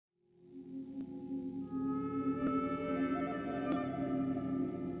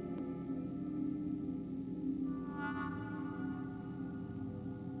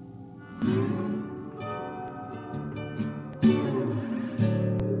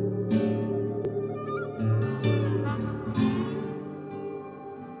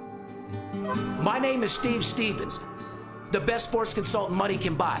name is Steve Stevens, the best sports consultant money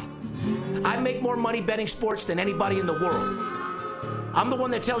can buy. I make more money betting sports than anybody in the world. I'm the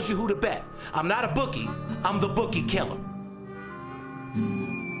one that tells you who to bet. I'm not a bookie, I'm the bookie killer.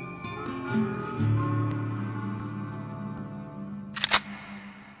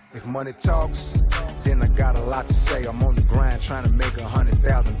 If money talks, then I got a lot to say. I'm on the grind trying to make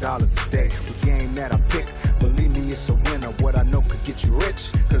 $100,000 a day. The game that I pick, believe me, it's a winner. What I know could get you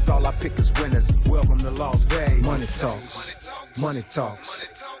rich, cause all I pick is winners. Welcome to Las Vegas. Money talks, money talks.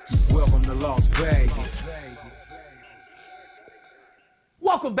 Welcome to Las Vegas.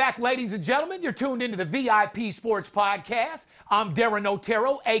 Welcome back, ladies and gentlemen. You're tuned into the VIP Sports Podcast. I'm Darren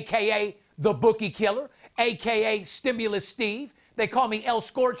Otero, a.k.a. The Bookie Killer, a.k.a. Stimulus Steve. They call me El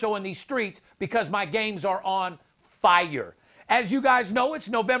Scorcho in these streets because my games are on fire. As you guys know, it's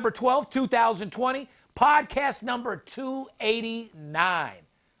November 12th, 2020, podcast number 289.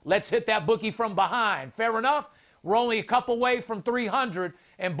 Let's hit that bookie from behind. Fair enough? We're only a couple away from 300,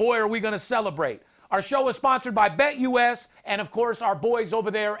 and boy, are we going to celebrate. Our show is sponsored by BetUS and, of course, our boys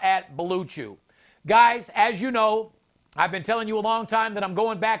over there at BlueChew. Guys, as you know, I've been telling you a long time that I'm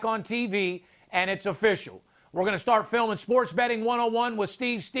going back on TV, and it's official. We're going to start filming Sports Betting 101 with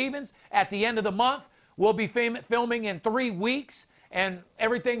Steve Stevens at the end of the month. We'll be filming in 3 weeks, and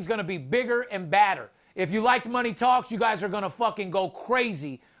everything's going to be bigger and badder. If you liked Money Talks, you guys are going to fucking go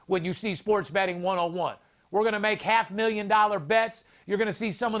crazy when you see Sports Betting 101. We're going to make $500,000 bets. You're going to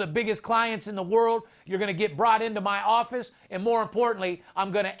see some of the biggest clients in the world. You're going to get brought into my office. And more importantly,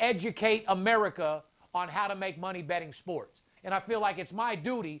 I'm going to educate America on how to make money betting sports. And I feel like it's my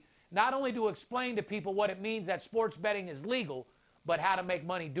duty not only to explain to people what it means that sports betting is legal, but how to make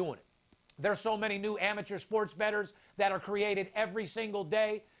money doing it. There's so many new amateur sports bettors that are created every single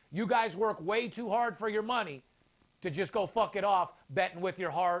day. You guys work way too hard for your money to just go fuck it off betting with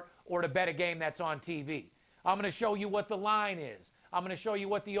your heart or to bet a game that's on TV. I'm going to show you what the line is. I'm going to show you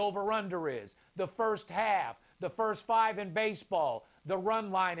what the over-under is, the first half, the first 5 in baseball, the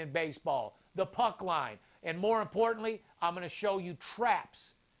run line in baseball, the puck line, and more importantly, I'm going to show you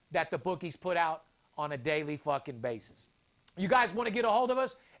traps that the bookies put out on a daily fucking basis. You guys want to get a hold of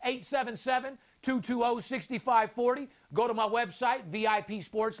us? 877-220-6540. Go to my website,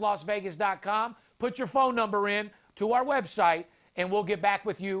 VIPSportsLasVegas.com. Put your phone number in to our website, and we'll get back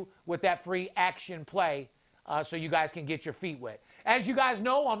with you with that free action play so you guys can get your feet wet. As you guys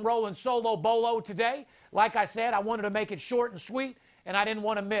know, I'm rolling solo bolo today. Like I said, I wanted to make it short and sweet, and I didn't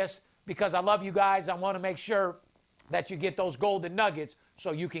want to miss because I love you guys. I want to make sure that you get those golden nuggets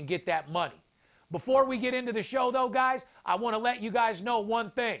so you can get that money. Before we get into the show, though, guys, I want to let you guys know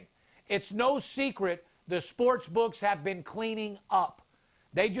one thing. It's no secret the sports books have been cleaning up.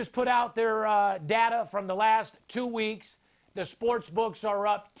 They just put out their data from the last 2 weeks. The sports books are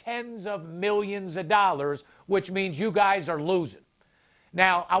up tens of millions of dollars, which means you guys are losing.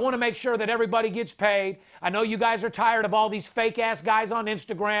 Now, I want to make sure that everybody gets paid. I know you guys are tired of all these fake-ass guys on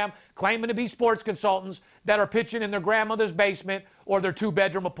Instagram claiming to be sports consultants that are pitching in their grandmother's basement or their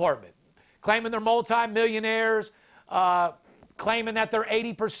 2-bedroom apartment, claiming they're multi-millionaires, claiming that they're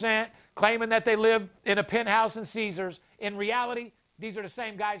 80%, claiming that they live in a penthouse in Caesars. In reality, these are the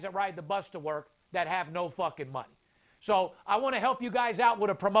same guys that ride the bus to work that have no fucking money. So I want to help you guys out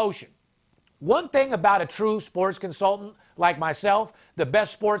with a promotion. One thing about a true sports consultant like myself, the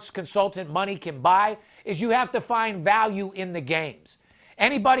best sports consultant money can buy, is you have to find value in the games.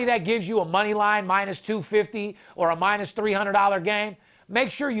 Anybody that gives you a money line minus 250 or a minus $300 game, make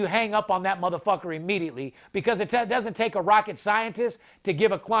sure you hang up on that motherfucker immediately because it doesn't take a rocket scientist to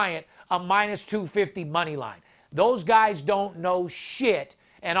give a client a minus 250 money line. Those guys don't know shit,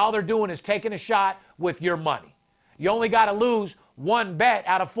 and all they're doing is taking a shot with your money. You only got to lose one bet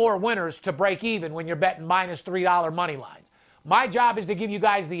out of 4 winners to break even when you're betting minus $3 money lines. My job is to give you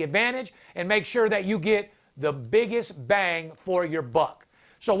guys the advantage and make sure that you get the biggest bang for your buck.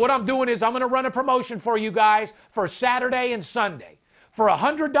 So what I'm doing is I'm going to run a promotion for you guys for Saturday and Sunday. For a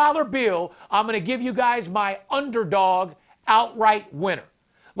 $100 bill, I'm going to give you guys my underdog outright winner.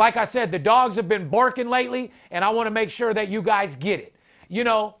 Like I said, the dogs have been barking lately, and I want to make sure that you guys get it. You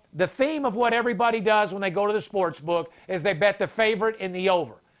know, the theme of what everybody does when they go to the sports book is they bet the favorite in the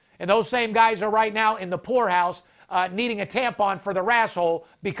over. And those same guys are right now in the poorhouse needing a tampon for their asshole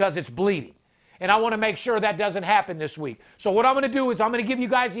because it's bleeding. And I want to make sure that doesn't happen this week. So what I'm going to do is I'm going to give you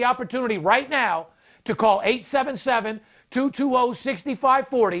guys the opportunity right now to call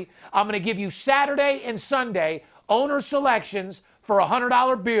 877-220-6540. I'm going to give you Saturday and Sunday owner selections for a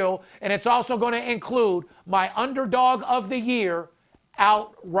 $100 bill, and it's also going to include my underdog of the year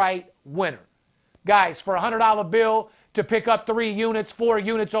outright winner. Guys, for a $100 bill to pick up 3 units, 4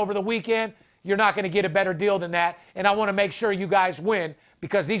 units over the weekend, you're not going to get a better deal than that. And I want to make sure you guys win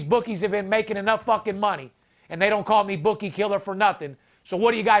because these bookies have been making enough fucking money. And they don't call me bookie killer for nothing. So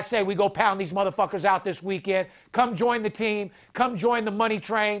what do you guys say? We go pound these motherfuckers out this weekend. Come join the team. Come join the money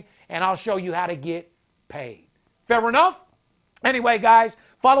train. And I'll show you how to get paid. Fair enough? Anyway, guys,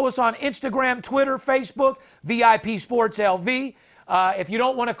 follow us on Instagram, Twitter, Facebook, VIP Sports LV. If you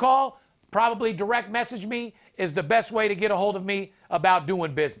don't want to call, probably direct message me is the best way to get a hold of me about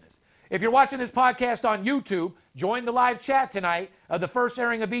doing business. If you're watching this podcast on YouTube, join the live chat tonight of the first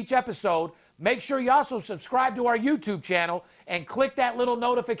airing of each episode. Make sure you also subscribe to our YouTube channel and click that little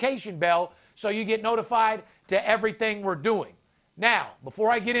notification bell so you get notified to everything we're doing. Now,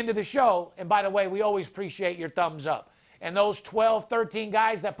 before I get into the show, and by the way, we always appreciate your thumbs up. And those 12, 13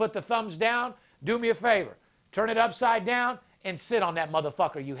 guys that put the thumbs down, do me a favor. Turn it upside down and sit on that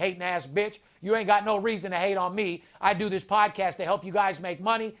motherfucker, you hating ass bitch. You ain't got no reason to hate on me. I do this podcast to help you guys make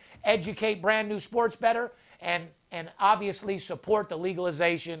money, educate brand new sports better, and obviously support the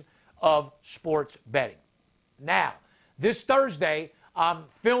legalization of sports betting. Now, this Thursday, I'm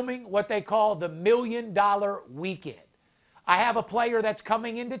filming what they call the $1 Million Weekend. I have a player that's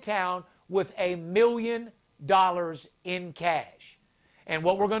coming into town with $1 million in cash. And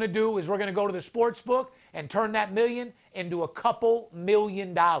what we're going to do is we're going to go to the sports book and turn that million into a couple $1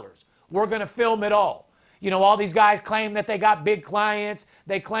 million. We're going to film it all. You know, all these guys claim that they got big clients.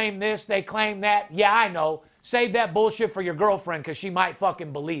 They claim this, they claim that. Yeah, I know. Save that bullshit for your girlfriend because she might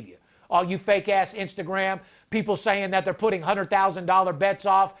fucking believe you. All you fake-ass Instagram, people saying that they're putting $100,000 bets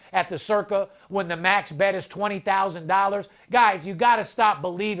off at the Circa when the max bet is $20,000. Guys, you got to stop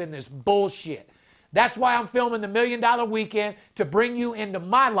believing this bullshit. That's why I'm filming the $1 Million Weekend, to bring you into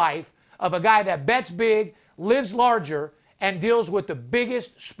my life of a guy that bets big, lives larger, and deals with the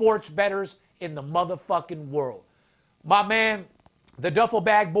biggest sports bettors in the motherfucking world. My man, the Duffel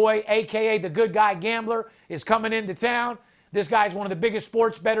Bag Boy, a.k.a. the Good Guy Gambler, is coming into town. This guy's one of the biggest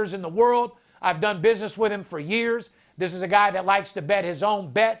sports bettors in the world. I've done business with him for years. This is a guy that likes to bet his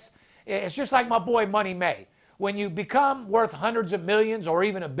own bets. It's just like my boy Money May. When you become worth hundreds of millions or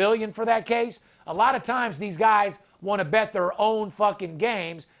even $1 billion for that case, a lot of times these guys want to bet their own fucking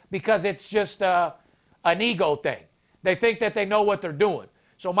games because it's just an ego thing. They think that they know what they're doing.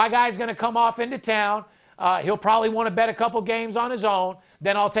 So my guy's going to come off into town. He'll probably want to bet a couple games on his own.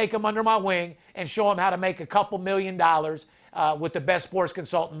 Then I'll take him under my wing and show him how to make a couple $1 million with the best sports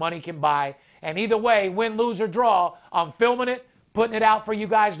consultant money can buy. And either way, win, lose, or draw, I'm filming it, putting it out for you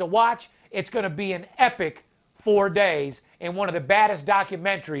guys to watch. It's going to be an epic 4 days and one of the baddest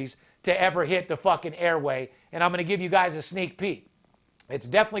documentaries to ever hit the fucking airway. And I'm going to give you guys a sneak peek. It's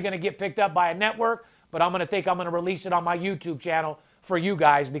definitely going to get picked up by a network, but I'm going to release it on my YouTube channel for you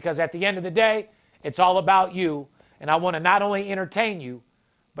guys, because at the end of the day, it's all about you. And I want to not only entertain you,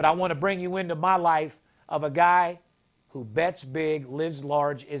 but I want to bring you into my life of a guy who bets big, lives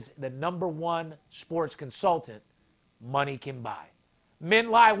large, is the #1 sports consultant money can buy. Men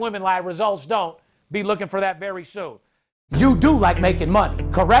lie, women lie, results don't. Be looking for that very soon. You do like making money,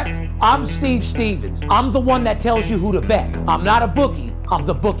 correct? I'm Steve Stevens. I'm the one that tells you who to bet. I'm not a bookie. I'm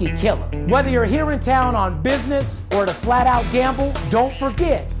the bookie killer. Whether you're here in town on business or to flat out gamble, don't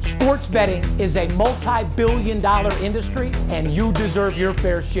forget, sports betting is a multi-billion-dollar industry and you deserve your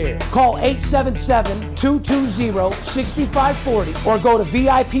fair share. Call 877-220-6540 or go to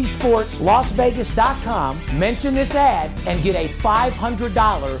VIPSportsLasVegas.com, mention this ad, and get a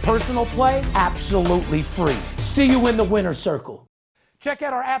 $500 personal play absolutely free. See you in the winner's circle. Check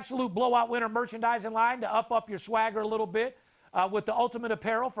out our Absolute Blowout Winner merchandising line to up your swagger a little bit. With the ultimate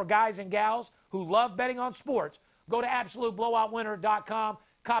apparel for guys and gals who love betting on sports. Go to AbsoluteBlowoutWinner.com.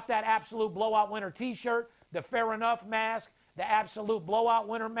 Cop that Absolute Blowout Winner t-shirt, the Fair Enough mask, the Absolute Blowout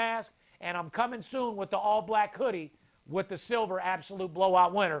Winner mask, and I'm coming soon with the all-black hoodie with the silver Absolute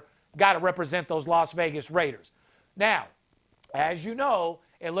Blowout Winner. Got to represent those Las Vegas Raiders. Now, as you know,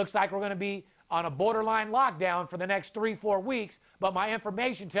 it looks like we're going to be on a borderline lockdown for the next 3-4 weeks, but my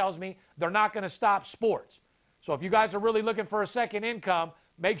information tells me they're not going to stop sports. So if you guys are really looking for a second income,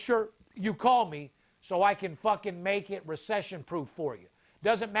 make sure you call me so I can fucking make it recession-proof for you.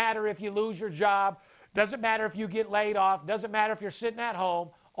 Doesn't matter if you lose your job. Doesn't matter if you get laid off. Doesn't matter if you're sitting at home.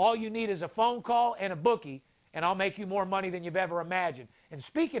 All you need is a phone call and a bookie, and I'll make you more money than you've ever imagined. And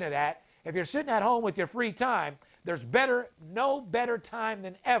speaking of that, if you're sitting at home with your free time, there's no better time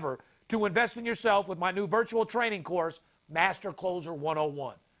than ever to invest in yourself with my new virtual training course, Master Closer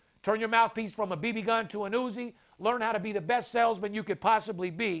 101. Turn your mouthpiece from a BB gun to an Uzi, learn how to be the best salesman you could possibly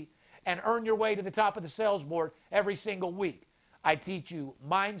be, and earn your way to the top of the sales board every single week. I teach you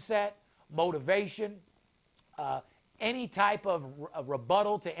mindset, motivation, any type of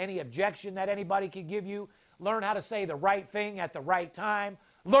rebuttal to any objection that anybody can give you. Learn how to say the right thing at the right time.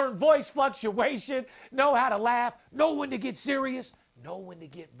 Learn voice fluctuation. Know how to laugh. Know when to get serious. Know when to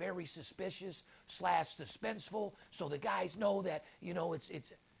get very suspicious / suspenseful, so the guys know that, you know, it's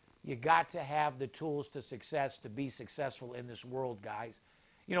you got to have the tools to success to be successful in this world, guys.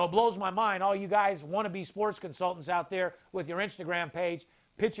 You know, it blows my mind, all you guys want to be sports consultants out there with your Instagram page,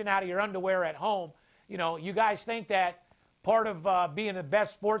 pitching out of your underwear at home. You know, you guys think that part of being the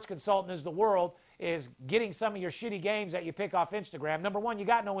best sports consultant is the world is getting some of your shitty games that you pick off Instagram. Number one, you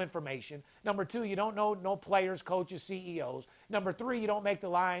got no information. Number two, you don't know no players, coaches, CEOs. Number three, you don't make the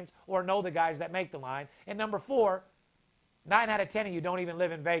lines or know the guys that make the line. And number four, 9 out of 10 of you don't even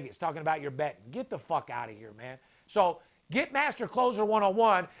live in Vegas talking about your betting. Get the fuck out of here, man. So get Master Closer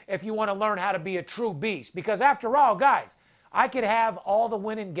 101 if you want to learn how to be a true beast. Because after all, guys, I could have all the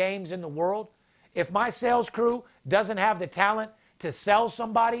winning games in the world. If my sales crew doesn't have the talent to sell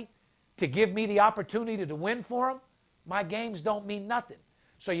somebody, to give me the opportunity to win for them, my games don't mean nothing.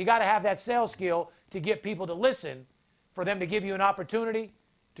 So you got to have that sales skill to get people to listen, for them to give you an opportunity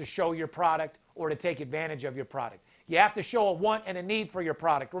to show your product or to take advantage of your product. You have to show a want and a need for your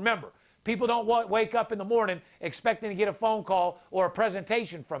product. Remember, people don't wake up in the morning expecting to get a phone call or a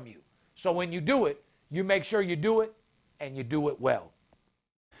presentation from you. So when you do it, you make sure you do it and you do it well.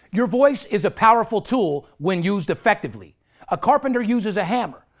 Your voice is a powerful tool when used effectively. A carpenter uses a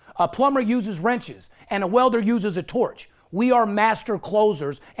hammer. A plumber uses wrenches, and a welder uses a torch. We are master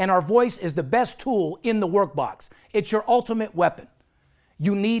closers, and our voice is the best tool in the workbox. It's your ultimate weapon.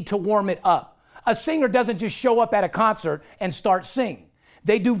 You need to warm it up. A singer doesn't just show up at a concert and start singing.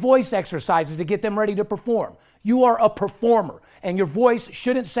 They do voice exercises to get them ready to perform. You are a performer, and your voice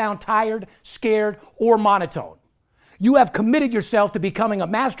shouldn't sound tired, scared, or monotone. You have committed yourself to becoming a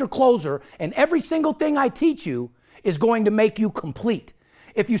master closer, and every single thing I teach you is going to make you complete.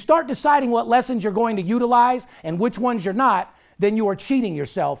 If you start deciding what lessons you're going to utilize and which ones you're not, then you are cheating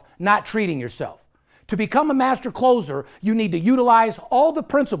yourself, not treating yourself. To become a master closer, you need to utilize all the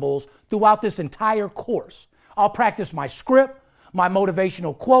principles throughout this entire course. I'll practice my script, my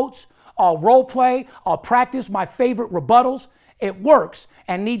motivational quotes, I'll role play, I'll practice my favorite rebuttals. It works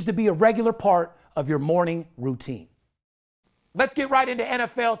and needs to be a regular part of your morning routine. Let's get right into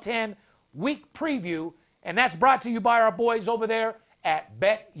NFL 10 week preview, and that's brought to you by our boys over there at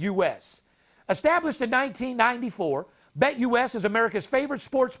BetUS. Established in 1994, BetUS is America's favorite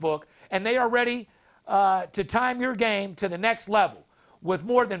sports book, and they are ready to time your game to the next level. With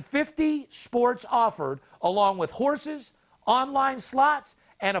more than 50 sports offered, along with horses, online slots,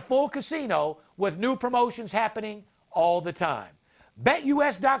 and a full casino with new promotions happening all the time.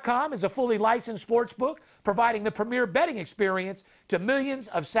 BetUS.com is a fully licensed sports book providing the premier betting experience to millions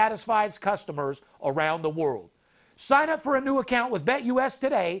of satisfied customers around the world. Sign up for a new account with BetUS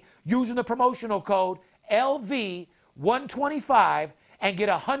today using the promotional code LV125 and get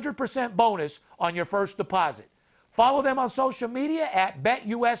a 100% bonus on your first deposit. Follow them on social media at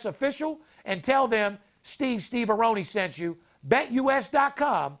BetUS Official and tell them Steve Aroni sent you.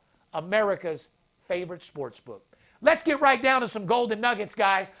 BetUS.com, America's favorite sports book. Let's get right down to some golden nuggets,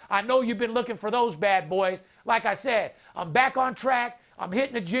 guys. I know you've been looking for those bad boys. Like I said, I'm back on track. I'm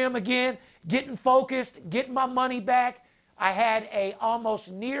hitting the gym again, getting focused, getting my money back. I had a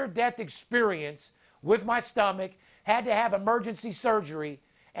almost near-death experience with my stomach, had to have emergency surgery,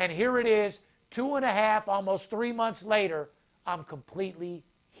 and here it is, 2.5, almost 3 months later, I'm completely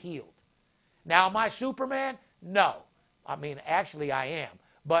healed. Now, am I Superman? No. I mean, actually, I am.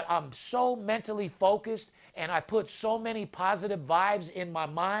 But I'm so mentally focused, and I put so many positive vibes in my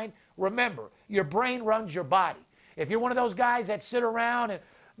mind. Remember, your brain runs your body. If you're one of those guys that sit around and,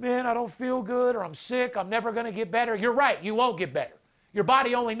 man, I don't feel good, or I'm sick, I'm never going to get better, you're right, you won't get better. Your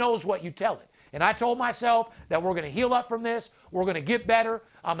body only knows what you tell it. And I told myself that we're going to heal up from this, we're going to get better,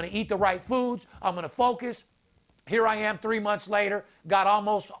 I'm going to eat the right foods, I'm going to focus. Here I am 3 months later, got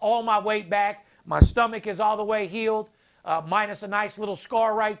almost all my weight back, my stomach is all the way healed, minus a nice little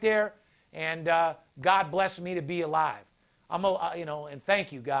scar right there, and God blessed me to be alive. And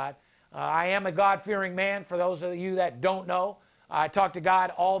thank you, God. I am a God-fearing man, for those of you that don't know. I talk to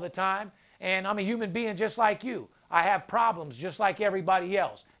God all the time, and I'm a human being just like you. I have problems just like everybody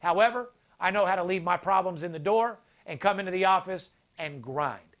else. However, I know how to leave my problems in the door and come into the office and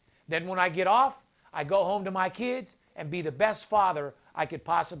grind. Then when I get off, I go home to my kids and be the best father I could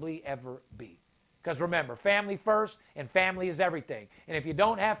possibly ever be. Because remember, family first, and family is everything. And if you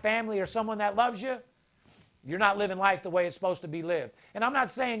don't have family or someone that loves you, you're not living life the way it's supposed to be lived. And I'm not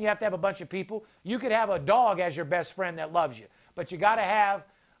saying you have to have a bunch of people. You could have a dog as your best friend that loves you. But you got to have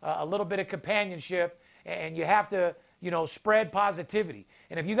a little bit of companionship, and you have to spread positivity.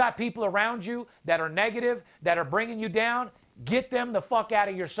 And if you got people around you that are negative, that are bringing you down, get them the fuck out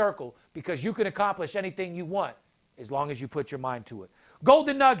of your circle, because you can accomplish anything you want as long as you put your mind to it.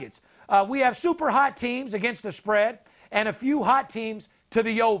 Golden Nuggets. We have super hot teams against the spread and a few hot teams to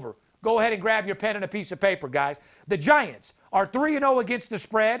the over. Go ahead and grab your pen and a piece of paper, guys. The Giants are 3-0 against the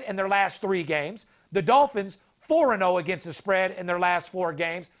spread in their last 3 games. The Dolphins 4-0 against the spread in their last 4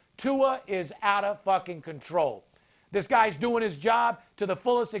 games. Tua is out of fucking control. This guy's doing his job to the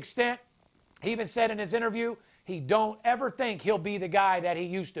fullest extent. He even said in his interview, he don't ever think he'll be the guy that he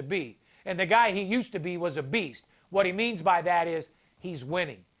used to be. And the guy he used to be was a beast. What he means by that is he's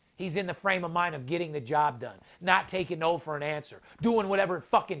winning. He's in the frame of mind of getting the job done, not taking no for an answer, doing whatever it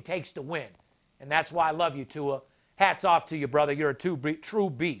fucking takes to win. And that's why I love you, Tua. Hats off to you, brother. You're a true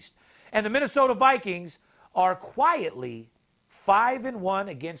beast. And the Minnesota Vikings are quietly 5-1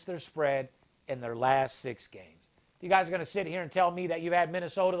 against their spread in their last 6 games. If you guys are going to sit here and tell me that you've had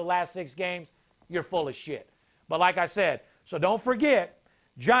Minnesota the last 6 games, you're full of shit. But like I said, so don't forget,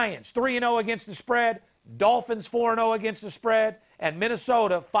 Giants 3-0 against the spread, Dolphins 4-0 against the spread, and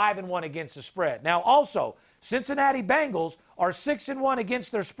Minnesota 5-1 against the spread. Now also, Cincinnati Bengals are 6-1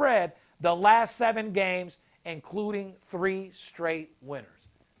 against their spread the last 7 games, including 3 straight winners.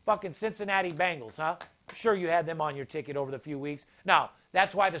 Fucking Cincinnati Bengals, huh? I'm sure you had them on your ticket over the few weeks. Now,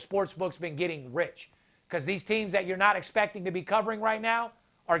 that's why the sports book's been getting rich, because these teams that you're not expecting to be covering right now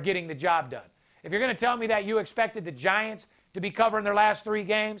are getting the job done. If you're going to tell me that you expected the Giants to be covering their last 3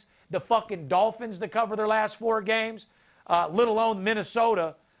 games, the fucking Dolphins to cover their last 4 games, let alone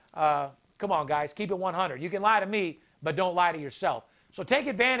Minnesota, come on, guys, keep it 100. You can lie to me, but don't lie to yourself. So take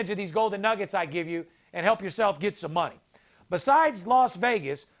advantage of these golden nuggets I give you and help yourself get some money. Besides Las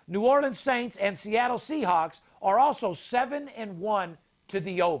Vegas, New Orleans Saints and Seattle Seahawks are also 7-1 to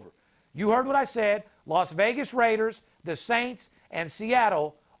the over. You heard what I said. Las Vegas Raiders, the Saints, and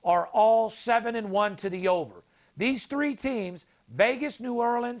Seattle are all 7-1 to the over. These 3 teams, Vegas, New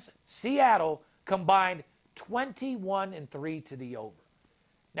Orleans, Seattle, combined 21-3 to the over.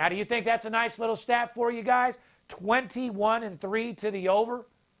 Now, do you think that's a nice little stat for you guys? 21-3 to the over?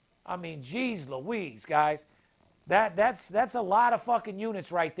 I mean, geez Louise, guys. That's a lot of fucking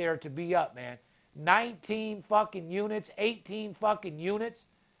units right there to be up, man. 19 fucking units, 18 fucking units.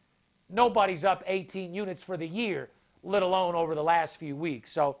 Nobody's up 18 units for the year, let alone over the last few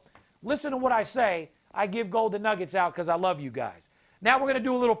weeks. So listen to what I say. I give golden nuggets out because I love you guys. Now we're going to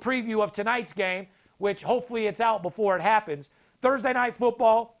do a little preview of tonight's game, which hopefully it's out before it happens. Thursday night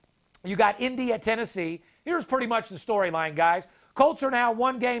football, you got Indy at Tennessee. Here's pretty much the storyline, guys. Colts are now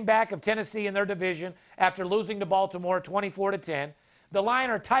 1 game back of Tennessee in their division after losing to Baltimore 24-10. The line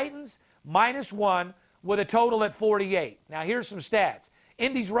are Titans -1 with a total at 48. Now here's some stats.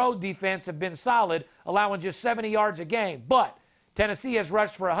 Indy's road defense have been solid, allowing just 70 yards a game. But Tennessee has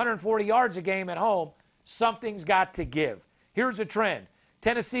rushed for 140 yards a game at home. Something's got to give. Here's a trend.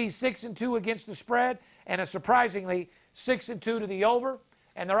 Tennessee 6-2 against the spread, and a surprisingly 6-2 to the over.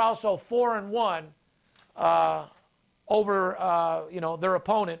 And they're also 4-1 over their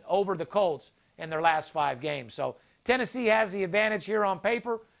opponent, over the Colts in their last 5 games. So Tennessee has the advantage here on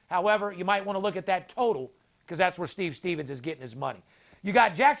paper. However, you might want to look at that total because that's where Steve Stevens is getting his money. You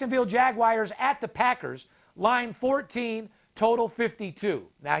got Jacksonville Jaguars at the Packers, line 14, total 52.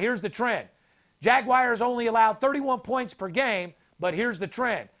 Now here's the trend. Jaguars only allowed 31 points per game, but here's the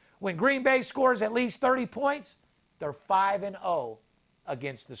trend. When Green Bay scores at least 30 points, they're 5-0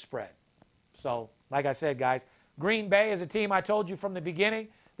 against the spread. So, like I said, guys, Green Bay is a team I told you from the beginning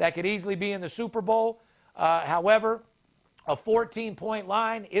that could easily be in the Super Bowl. However, a 14-point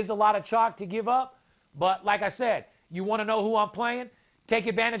line is a lot of chalk to give up. But like I said, you want to know who I'm playing? Take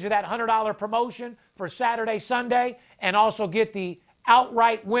advantage of that $100 promotion for Saturday, Sunday, and also get the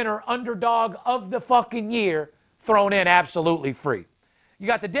outright winner underdog of the fucking year thrown in absolutely free. You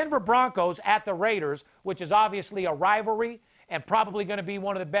got the Denver Broncos at the Raiders, which is obviously a rivalry and probably going to be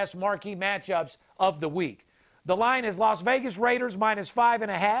one of the best marquee matchups of the week. The line is Las Vegas Raiders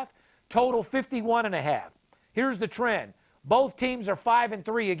 -5.5, total 51.5. Here's the trend. Both teams are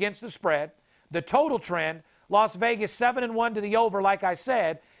 5-3 against the spread. The total trend, Las Vegas 7-1 to the over, like I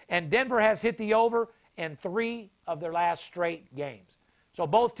said, and Denver has hit the over in 3 of their last straight games. So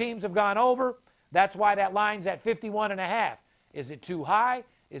both teams have gone over. That's why that line's at 51.5. Is it too high?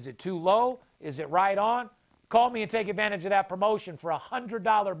 Is it too low? Is it right on? Call me and take advantage of that promotion for a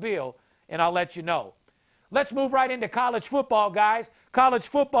 $100 bill, and I'll let you know. Let's move right into college football, guys. College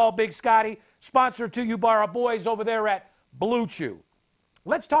football, Big Scotty, sponsored to you by our boys over there at Blue Chew.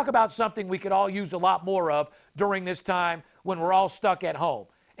 Let's talk about something we could all use a lot more of during this time when we're all stuck at home,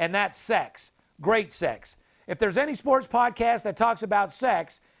 and that's sex. Great sex. If there's any sports podcast that talks about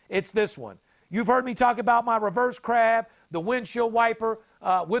sex, it's this one. You've heard me talk about my reverse crab, the windshield wiper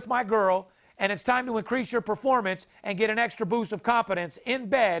with my girl, and it's time to increase your performance and get an extra boost of confidence in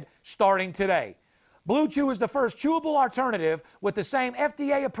bed starting today. Blue Chew is the first chewable alternative with the same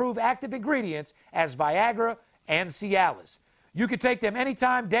FDA-approved active ingredients as Viagra and Cialis. You can take them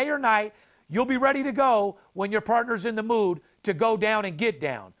anytime, day or night. You'll be ready to go when your partner's in the mood to go down and get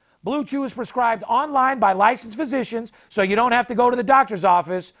down. Blue Chew is prescribed online by licensed physicians, so you don't have to go to the doctor's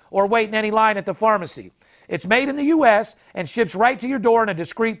office or wait in any line at the pharmacy. It's made in the U.S. and ships right to your door in a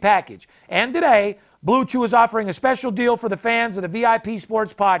discreet package. And today, Blue Chew is offering a special deal for the fans of the VIP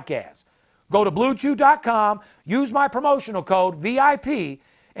Sports Podcast. Go to BlueChew.com, use my promotional code VIP,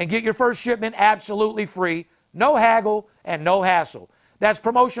 and get your first shipment absolutely free. No haggle and no hassle. That's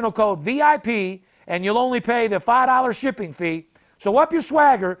promotional code VIP, and you'll only pay the $5 shipping fee. So up your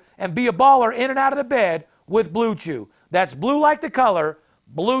swagger and be a baller in and out of the bed with Blue Chew. That's blue like the color,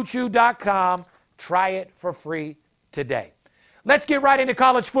 BlueChew.com. Try it for free today. Let's get right into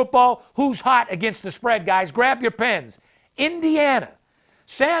college football. Who's hot against the spread, guys? Grab your pens. Indiana,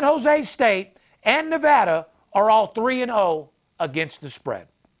 San Jose State, and Nevada are all 3-0 against the spread.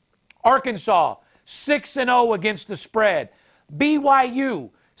 Arkansas, 6-0 against the spread. BYU,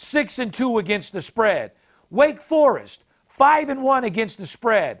 6-2 against the spread. Wake Forest, 5-1 against the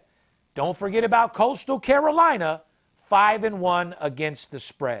spread. Don't forget about Coastal Carolina, 5-1 against the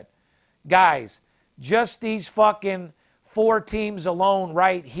spread. Guys, just these fucking 4 teams alone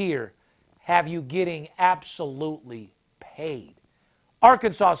right here have you getting absolutely paid.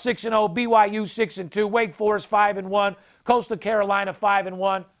 Arkansas 6-0, BYU 6-2, Wake Forest 5-1, Coastal Carolina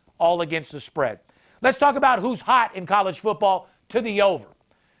 5-1, all against the spread. Let's talk about who's hot in college football to the over.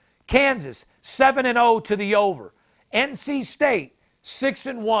 Kansas 7-0 to the over. NC State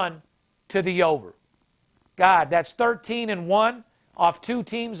 6-1 to the over. God, that's 13-1 off 2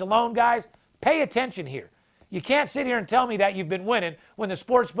 teams alone, guys. Pay attention here. You can't sit here and tell me that you've been winning when the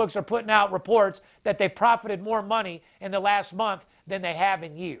sports books are putting out reports that they've profited more money in the last month than they have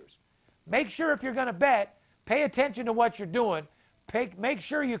in years. Make sure if you're going to bet, pay attention to what you're doing. Make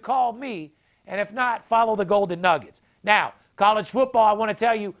sure you call me, and if not, follow the Golden Nuggets. Now, college football, I want to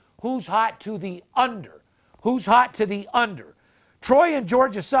tell you who's hot to the under. Who's hot to the under? Troy and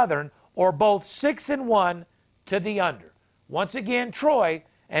Georgia Southern are both 6-1 to the under. Once again, Troy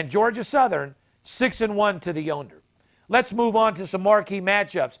and Georgia Southern 6-1 to the under. Let's move on to some marquee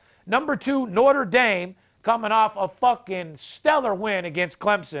matchups. Number 2, Notre Dame, coming off a fucking stellar win against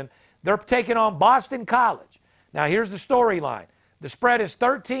Clemson. They're taking on Boston College. Now, here's the storyline. The spread is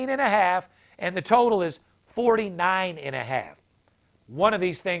 13.5, and the total is 49.5. One of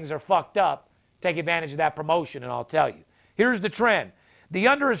these things are fucked up. Take advantage of that promotion, and I'll tell you. Here's the trend. The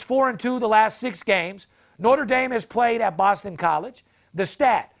under is 4-2 the last 6 games. Notre Dame has played at Boston College. The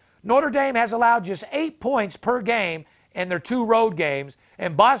stat, Notre Dame has allowed just 8 points per game in their 2 road games,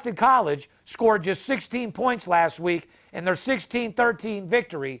 and Boston College scored just 16 points last week in their 16-13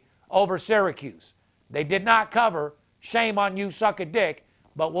 victory over Syracuse. They did not cover. Shame on you, suck a dick,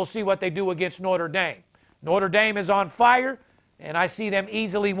 but we'll see what they do against Notre Dame. Notre Dame is on fire, and I see them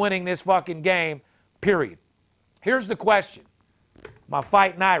easily winning this fucking game, period. Here's the question. My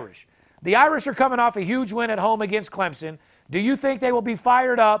fighting Irish. The Irish are coming off a huge win at home against Clemson. Do you think they will be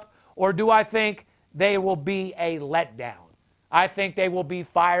fired up, or do I think they will be a letdown? I think they will be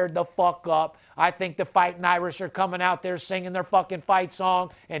fired the fuck up. I think the fighting Irish are coming out there singing their fucking fight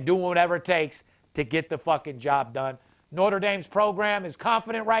song and doing whatever it takes to get the fucking job done. Notre Dame's program is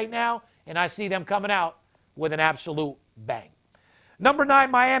confident right now, and I see them coming out with an absolute bang. Number 9,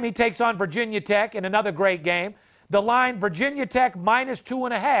 Miami takes on Virginia Tech in another great game. The line, Virginia Tech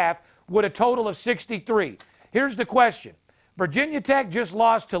 -2.5 with a total of 63. Here's the question. Virginia Tech just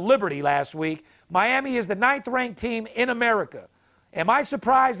lost to Liberty last week. Miami is the 9th-ranked team in America. Am I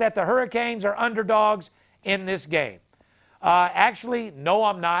surprised that the Hurricanes are underdogs in this game? Actually, no,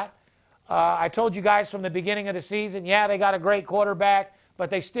 I'm not. I told you guys from the beginning of the season, yeah, they got a great quarterback, but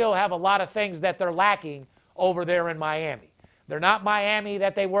they still have a lot of things that they're lacking over there in Miami. They're not Miami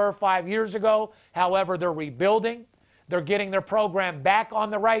that they were 5 years ago. However, they're rebuilding. They're getting their program back on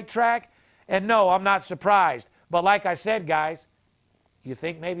the right track. And no, I'm not surprised. But like I said, guys, you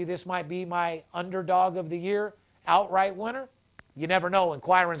think maybe this might be my underdog of the year, outright winner? You never know.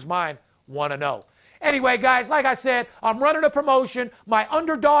 Inquiring's mind want to know. Anyway, guys, like I said, I'm running a promotion, my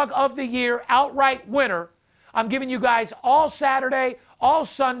underdog of the year, outright winner. I'm giving you guys all Saturday, all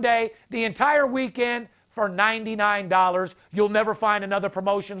Sunday, the entire weekend for $99. You'll never find another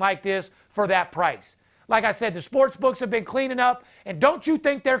promotion like this for that price. Like I said, the sports books have been cleaning up, and don't you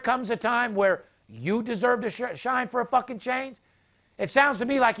think there comes a time where You deserve to shine for a fucking change? It sounds to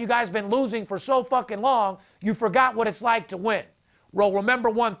me like you guys been losing for so fucking long, you forgot what it's like to win. Well, remember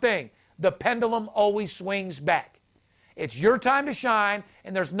one thing, the pendulum always swings back. It's your time to shine,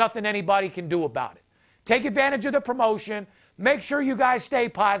 and there's nothing anybody can do about it. Take advantage of the promotion. Make sure you guys stay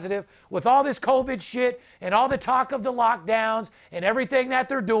positive. With all this COVID shit and all the talk of the lockdowns and everything that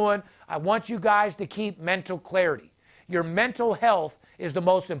they're doing, I want you guys to keep mental clarity. Your mental health is the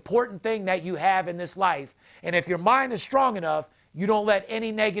most important thing that you have in this life. And if your mind is strong enough, you don't let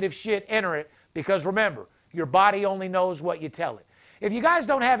any negative shit enter it, because remember, your body only knows what you tell it. If you guys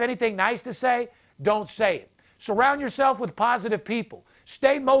don't have anything nice to say, don't say it. Surround yourself with positive people.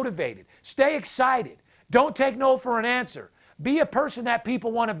 Stay motivated. Stay excited. Don't take no for an answer. Be a person that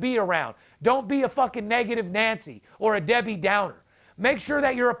people want to be around. Don't be a fucking negative Nancy or a Debbie Downer. Make sure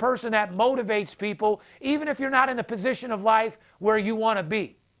that you're a person that motivates people, even if you're not in the position of life where you want to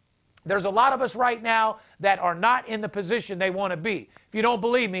be. There's a lot of us right now that are not in the position they want to be. If you don't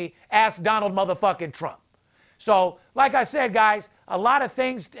believe me, ask Donald motherfucking Trump. So, like I said, guys, a lot of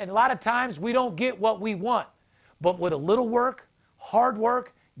things and a lot of times we don't get what we want. But with a little work, hard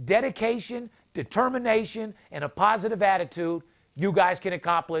work, dedication, determination, and a positive attitude, you guys can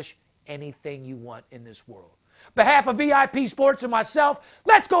accomplish anything you want in this world. On behalf of VIP Sports and myself,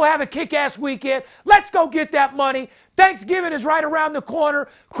 let's go have a kick-ass weekend. Let's go get that money. Thanksgiving is right around the corner.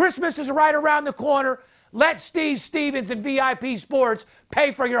 Christmas is right around the corner. Let Steve Stevens and VIP Sports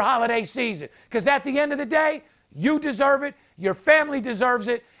pay for your holiday season. Because at the end of the day, you deserve it, your family deserves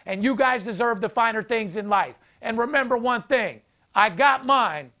it, and you guys deserve the finer things in life. And remember one thing, I got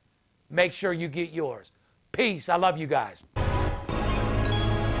mine. Make sure you get yours. Peace. I love you guys.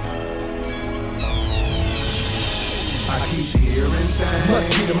 I keep hearing things.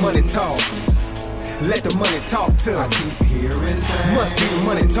 Must be the money talk. Let the money talk to me. I keep hearing things. Must be the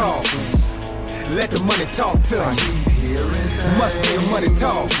money talk. Let the money talk to me. I keep hearing things. Must be the money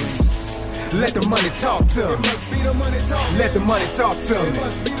talk. Let the money talk to me. It must be the money talk. Let the money talk to me. It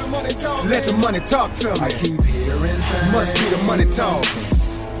must be the money talk. Let the money talk to me. I keep hearing things. Must be the money talk.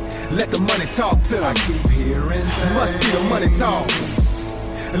 Let the money talk to me. I keep hearing things. Must be the money talk.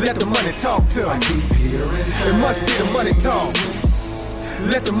 Let the money talk to me. I keep hearing things. It must be the money talk.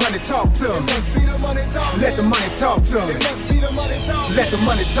 Let the money talk to me. It must be the money talk. Let the money talk to me. It must be the money talk. Let the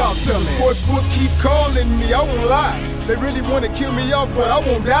money talk to me. Sportsbook keep calling me, I won't lie. They really want to kill me off, but I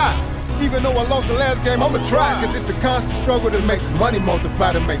won't die. Even though I lost the last game, I'ma try. Cause it's a constant struggle that makes money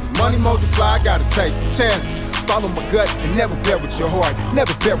multiply. That makes money multiply. I gotta take some chances. Follow my gut and never bear with your heart.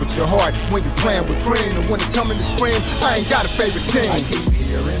 Never bear with your heart when you're playing with cream. And when it's coming to scream, I ain't got a favorite team. I keep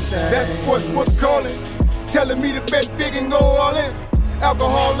hearing that. That sportsbook calling, telling me to bet big and go all in.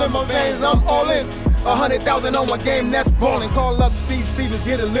 Alcohol in my veins, I'm all in. 100,000 on my game, that's ballin'. Call up Steve Stevens,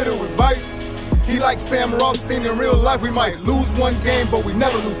 get a little advice. He like Sam Rothstein in real life. We might lose one game, but we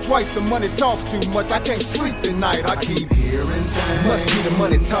never lose twice. The money talks too much, I can't sleep at night. I keep hearing things. Must be the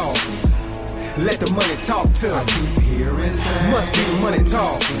money talk. Let the money talk to me. I keep hearing things. Must be the money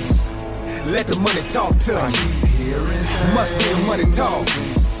talk. Let the money talk to me. I keep hearing things. Must be the money talk.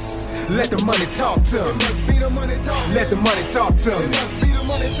 Let the money talk to me. It must be the money talk. Let the money talk to me. It must be the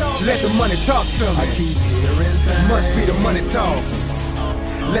money talk. Let the money talk to me. I keep hearing things. Must be the money talk.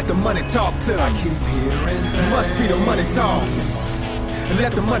 Let the money talk to me. I keep hearing things. Must be the money talk.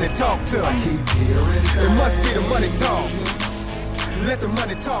 Let the money talk to me. I keep hearing things. It must be the money talk. Let the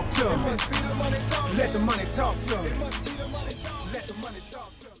money talk to me. Let the money talk to me.